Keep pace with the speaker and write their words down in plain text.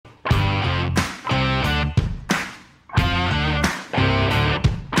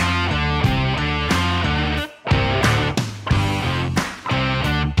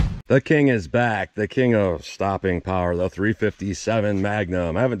The king is back, the king of stopping power, the 357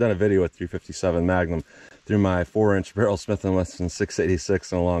 Magnum. I haven't done a video with 357 Magnum through my 4-inch barrel Smith & Wesson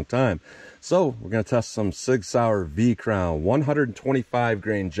 686 in a long time. So we're going to test some Sig Sauer V-Crown 125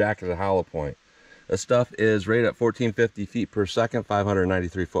 grain jacketed hollow point. This stuff is rated at 1450 feet per second,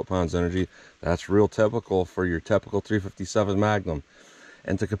 593 foot-pounds energy. That's real typical for your typical 357 Magnum.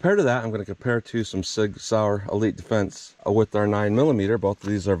 And to compare to that, I'm going to compare to some Sig Sauer Elite Defense with our 9mm. Both of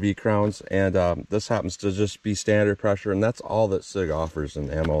these are V-Crowns, and this happens to just be standard pressure, and that's all that Sig offers in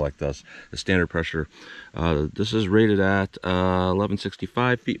ammo like this, the standard pressure. This is rated at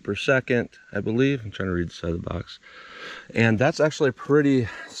 1165 feet per second, I believe. I'm trying to read the side of the box. And that's actually a pretty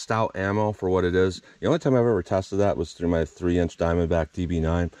stout ammo for what it is. The only time I've ever tested that was through my 3-inch Diamondback DB9.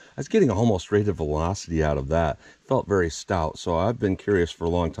 I was getting almost rated velocity out of that. It felt very stout, so I've been curious for a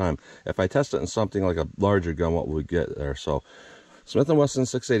long time. If I test it in something like a larger gun, what would we get there? So Smith & Wesson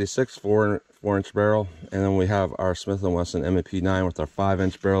 686 4-inch barrel, and then we have our Smith & Wesson M&P 9 with our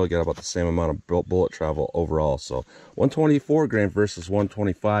 5-inch barrel. You get about the same amount of bullet travel overall. So 124 grain versus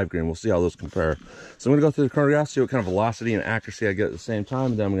 125 grain. We'll see how those compare. So I'm going to go through the chronograph, see what kind of velocity and accuracy I get at the same time,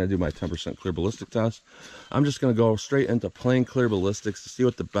 and then I'm going to do my 10% clear ballistic test. I'm just going to go straight into plain clear ballistics to see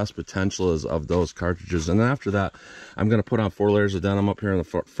what the best potential is of those cartridges. And then after that, I'm going to put on 4 layers of denim up here in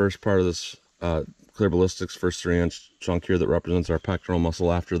the first part of this clear ballistics, first 3-inch chunk here that represents our pectoral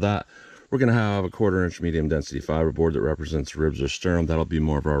muscle. After that, we're going to have a 1/4-inch medium density fiberboard that represents ribs or sternum. That'll be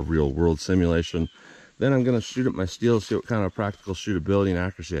more of our real world simulation. Then I'm going to shoot up my steel, see what kind of practical shootability and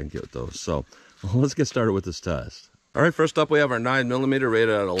accuracy I can get with those. So let's get started with this test. All right, first up we have our 9mm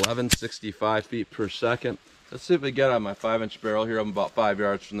rated at 1165 feet per second. Let's see if we get on my 5-inch barrel here. I'm about 5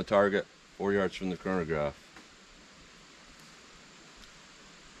 yards from the target, 4 yards from the chronograph.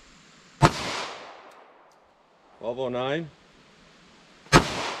 $1209,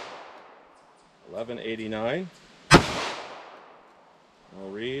 1189, no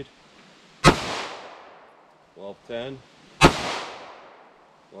read, 1210,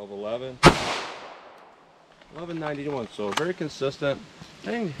 1211, 1191. So very consistent.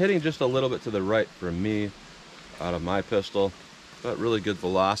 Hitting just a little bit to the right for me out of my pistol, but really good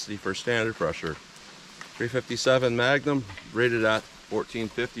velocity for standard pressure. 357 Magnum rated at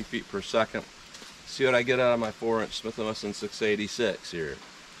 1450 feet per second. See what I get out of my 4-inch Smith & Wesson 686 here.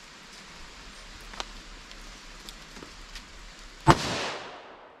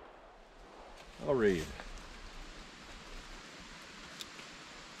 I'll read.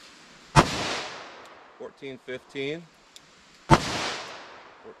 1415,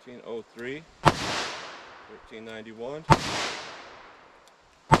 1403, 1391,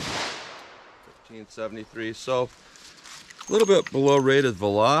 1573. So a little bit below rated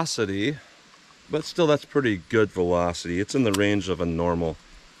velocity, but still that's pretty good velocity. It's in the range of a normal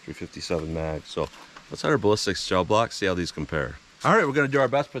 357 mag. So let's hit our ballistics gel block, see how these compare. All right, we're going to do our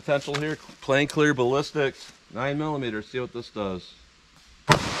best potential here. Plain clear ballistics, 9mm. See what this does.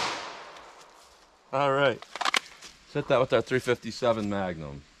 All right, let's hit that with our 357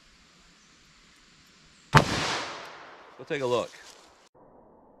 Magnum. We'll take a look.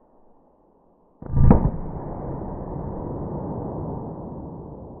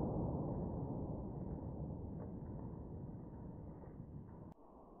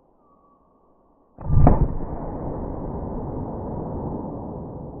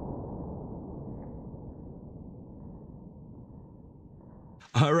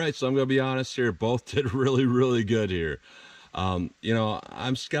 All right, so I'm going to be honest here. Both did really good here. You know,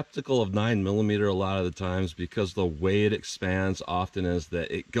 I'm skeptical of 9mm a lot of the times because the way it expands often is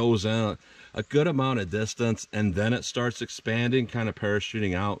that it goes in a good amount of distance and then it starts expanding, kind of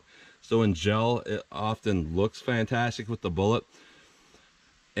parachuting out. So in gel, it often looks fantastic with the bullet.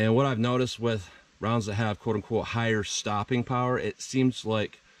 And what I've noticed with rounds that have quote-unquote higher stopping power, it seems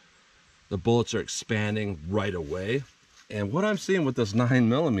like the bullets are expanding right away. And what I'm seeing with this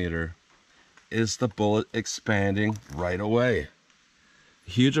 9mm is the bullet expanding right away.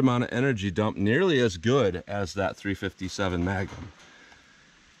 Huge amount of energy dump, nearly as good as that 357 Magnum.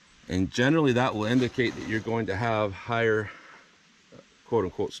 And generally that will indicate that you're going to have higher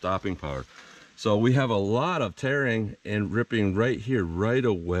quote-unquote stopping power. So we have a lot of tearing and ripping right here, right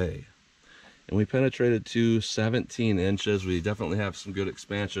away. And we penetrated to 17 inches. We definitely have some good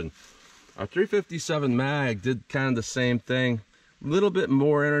expansion. Our 357 mag did kind of the same thing, a little bit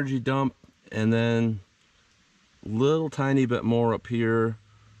more energy dump, and then a little tiny bit more up here,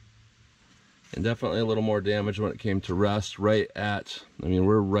 and definitely a little more damage when it came to rest. Right at, I mean,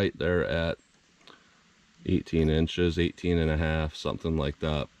 we're right there at 18 inches, 18 and a half, something like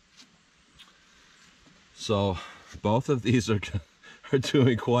that. So both of these are are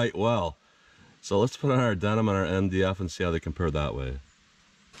doing quite well. So let's put on our denim and our MDF and see how they compare that way.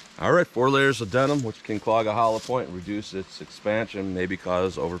 All right, 4 layers of denim, which can clog a hollow point and reduce its expansion, maybe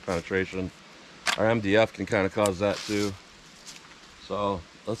cause over-penetration. Our MDF can kind of cause that too. So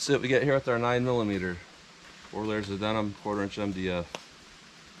let's see what we get here with our 9mm. 4 layers of denim, 1/4 inch MDF.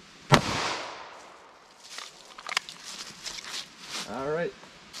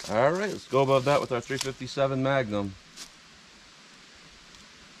 All right, let's go above that with our 357 Magnum.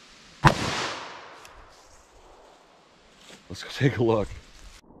 Let's go take a look.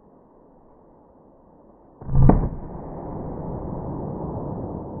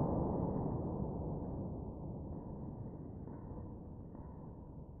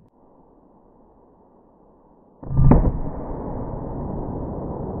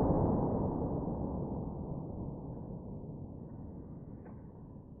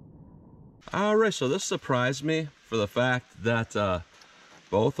 All right, so this surprised me for the fact that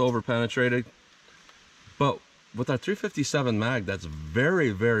both over-penetrated, but with our 357 mag, that's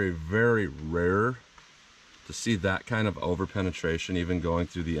very, very, very rare to see that kind of over-penetration even going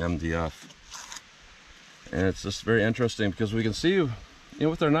through the MDF. And it's just very interesting because we can see, you know,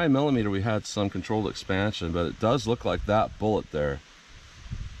 with our 9mm we had some controlled expansion, but it does look like that bullet there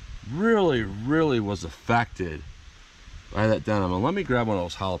really, really was affected by that denim. And let me grab one of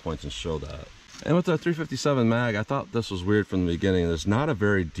those hollow points and show that. And with our 357 mag, I thought this was weird from the beginning. There's not a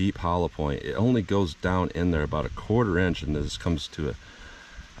very deep hollow point. It only goes down in there about 1/4 inch, and this comes to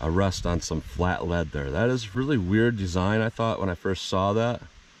a rest on some flat lead there. That is really weird design, I thought, when I first saw that.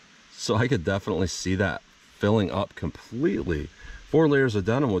 So I could definitely see that filling up completely. 4 layers of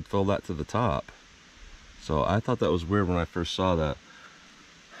denim would fill that to the top. So I thought that was weird when I first saw that.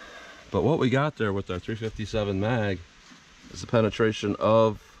 But what we got there with our 357 mag is a penetration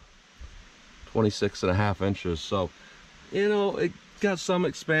of 26.5 inches. So, you know, it got some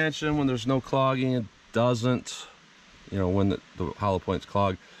expansion when there's no clogging. It doesn't, you know, when the hollow point's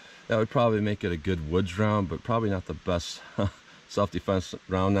clogged. That would probably make it a good woods round, but probably not the best self-defense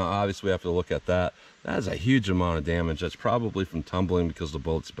round. Now, obviously, we have to look at that. That is a huge amount of damage. That's probably from tumbling because the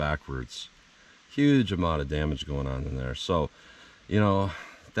bullet's backwards. Huge amount of damage going on in there. So, you know,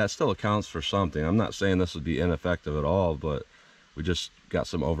 that still accounts for something. I'm not saying this would be ineffective at all, but we just got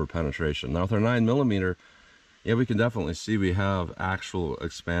some over penetration. Now with our 9mm, yeah, we can definitely see we have actual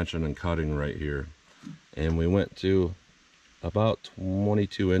expansion and cutting right here. And we went to about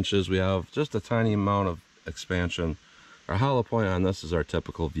 22 inches. We have just a tiny amount of expansion. Our hollow point on this is our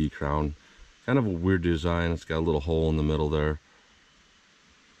typical V crown. Kind of a weird design. It's got a little hole in the middle there.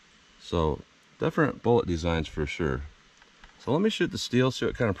 So different bullet designs for sure. So let me shoot the steel, see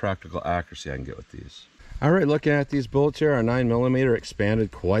what kind of practical accuracy I can get with these. All right, looking at these bullets here, our 9mm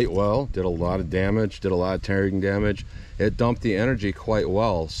expanded quite well, did a lot of damage, did a lot of tearing damage. It dumped the energy quite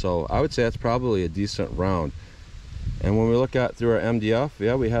well, so I would say that's probably a decent round. And when we look at through our MDF,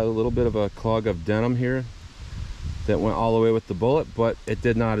 yeah, we had a little bit of a clog of denim here that went all the way with the bullet, but it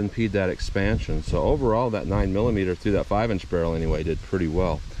did not impede that expansion. So overall, that 9mm through that 5-inch barrel anyway did pretty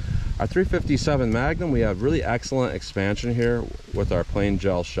well. Our 357 Magnum, we have really excellent expansion here with our plain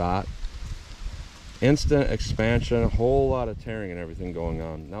gel shot. Instant expansion, a whole lot of tearing and everything going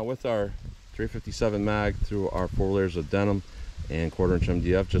on. Now with our 357 mag through our 4 layers of denim and 1/4 inch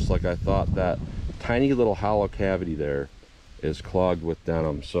MDF, just like I thought, that tiny little hollow cavity there is clogged with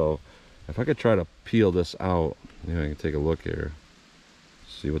denim. So if I could try to peel this out, you know, I can take a look here,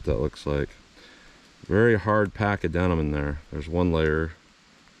 see what that looks like. Very hard pack of denim in there. There's 1 layer.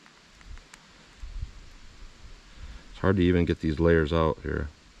 It's hard to even get these layers out here.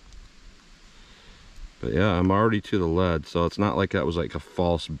 But yeah, I'm already to the lead, so it's not like that was like a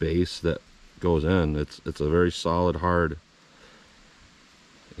false base that goes in. It's a very solid, hard,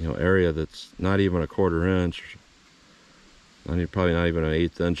 you know, area that's not even 1/4 inch. Probably not even an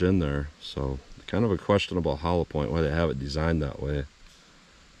 1/8 inch in there. So kind of a questionable hollow point why they have it designed that way.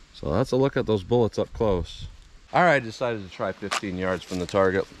 So that's a look at those bullets up close. All right, I decided to try 15 yards from the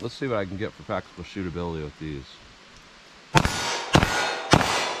target. Let's see what I can get for practical shootability with these.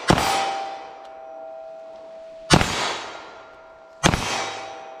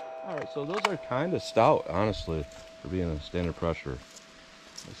 All right, so those are kind of stout, honestly, for being a standard pressure.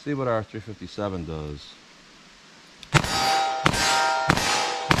 Let's see what our 357 does.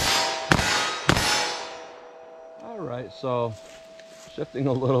 All right, so shifting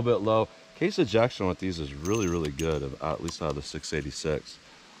a little bit low. Case ejection with these is really, really good, at least out of the 686.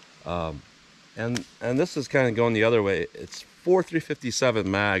 And this is kind of going the other way. It's for 357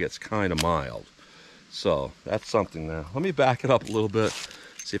 mag, it's kind of mild. So that's something there. Let me back it up a little bit,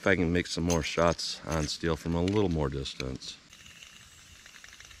 see if I can make some more shots on steel from a little more distance.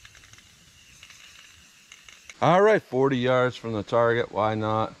 All right, 40 yards from the target. Why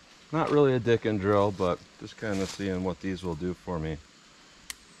not? Not really a dick and drill, but just kind of seeing what these will do for me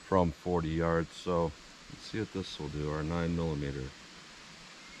from 40 yards. So let's see what this will do. Our 9mm.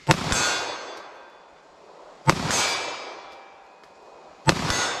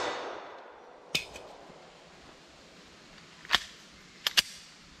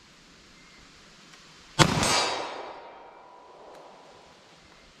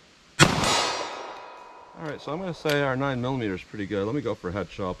 All right, so I'm going to say our 9mm is pretty good. Let me go for a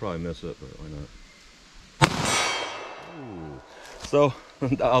headshot. I'll probably miss it, but why not? Ooh. So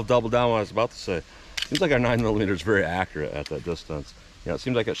I'll double down what I was about to say. Seems like our 9mm is very accurate at that distance. You know, it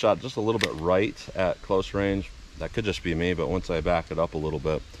seems like it shot just a little bit right at close range. That could just be me, but once I back it up a little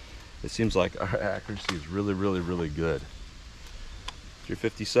bit, it seems like our accuracy is really, really, really good.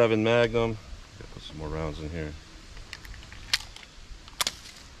 357 Magnum. Gotta put some more rounds in here.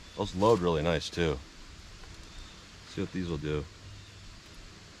 Those load really nice too. See what these will do.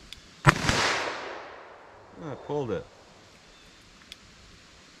 I pulled it.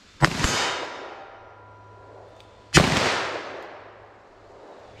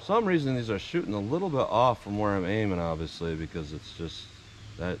 For some reason these are shooting a little bit off from where I'm aiming, obviously, because it's just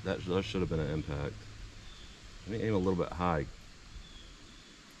that should have been an impact. Let me aim a little bit high.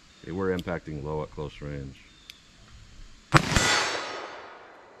 They were impacting low at close range.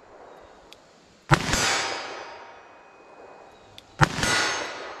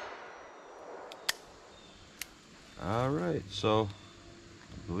 Alright, so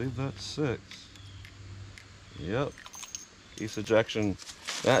I believe that's 6. Yep. Case ejection.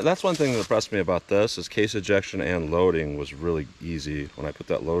 That's one thing that impressed me about this is case ejection and loading was really easy. When I put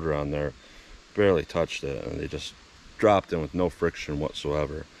that loader on there, barely touched it, and they just dropped in with no friction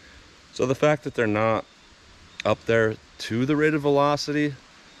whatsoever. So the fact that they're not up there to the rated velocity,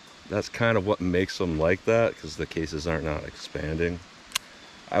 that's kind of what makes them like that, because the cases aren't not expanding.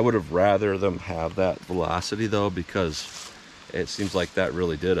 I would have rather them have that velocity though, because it seems like that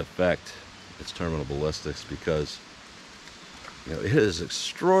really did affect its terminal ballistics, because you know, it is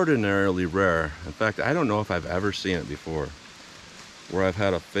extraordinarily rare. In fact, I don't know if I've ever seen it before, where I've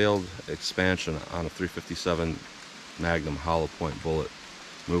had a failed expansion on a 357 Magnum hollow point bullet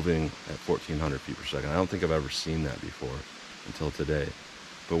moving at 1400 feet per second. I don't think I've ever seen that before until today.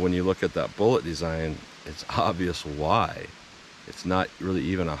 But when you look at that bullet design, it's obvious why. It's not really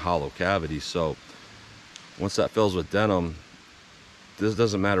even a hollow cavity, so once that fills with denim, this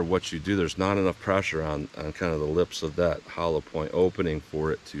doesn't matter what you do, there's not enough pressure on kind of the lips of that hollow point opening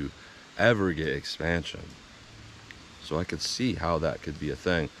for it to ever get expansion. So I could see how that could be a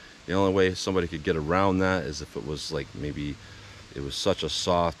thing. The only way somebody could get around that is if it was like maybe it was such a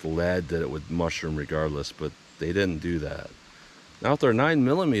soft lead that it would mushroom regardless, but they didn't do that. Now with our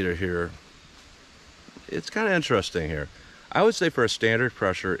 9mm here, it's kind of interesting here. I would say for a standard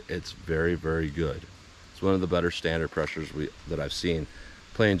pressure, it's very, very good. It's one of the better standard pressures that I've seen.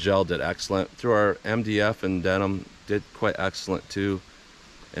 Plain gel did excellent. Through our MDF and denim did quite excellent too.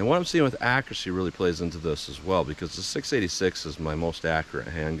 And what I'm seeing with accuracy really plays into this as well, because the 686 is my most accurate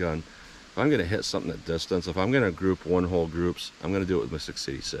handgun. If I'm going to hit something at distance, if I'm going to group one-hole groups, I'm going to do it with my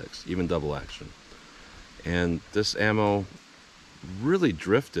 686, even double action. And this ammo really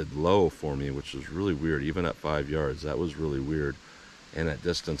drifted low for me, which is really weird. Even at 5 yards, that was really weird. And at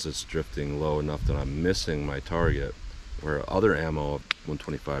distance, it's drifting low enough that I'm missing my target, where other ammo of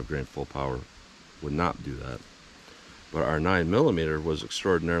 125 grain full power would not do that. But our 9mm was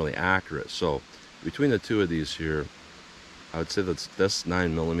extraordinarily accurate. So between the two of these here, I would say that this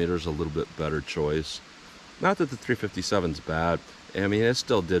 9mm is a little bit better choice. Not that the 357 is bad. I mean, it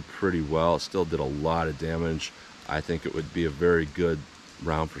still did pretty well. It still did a lot of damage. I think it would be a very good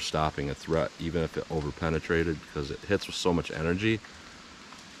round for stopping a threat, even if it over-penetrated, because it hits with so much energy.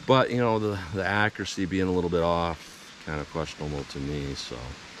 But, you know, the accuracy being a little bit off, kind of questionable to me. So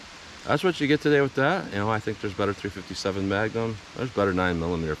that's what you get today with that. You know, I think there's better 357 Magnum. There's better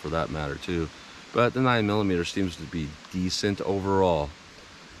 9mm for that matter, too. But the 9mm seems to be decent overall.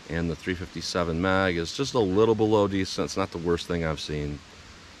 And the 357 Mag is just a little below decent. It's not the worst thing I've seen.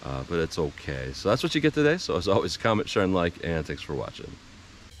 But it's okay. So that's what you get today. So as always, comment, share, and like, and thanks for watching.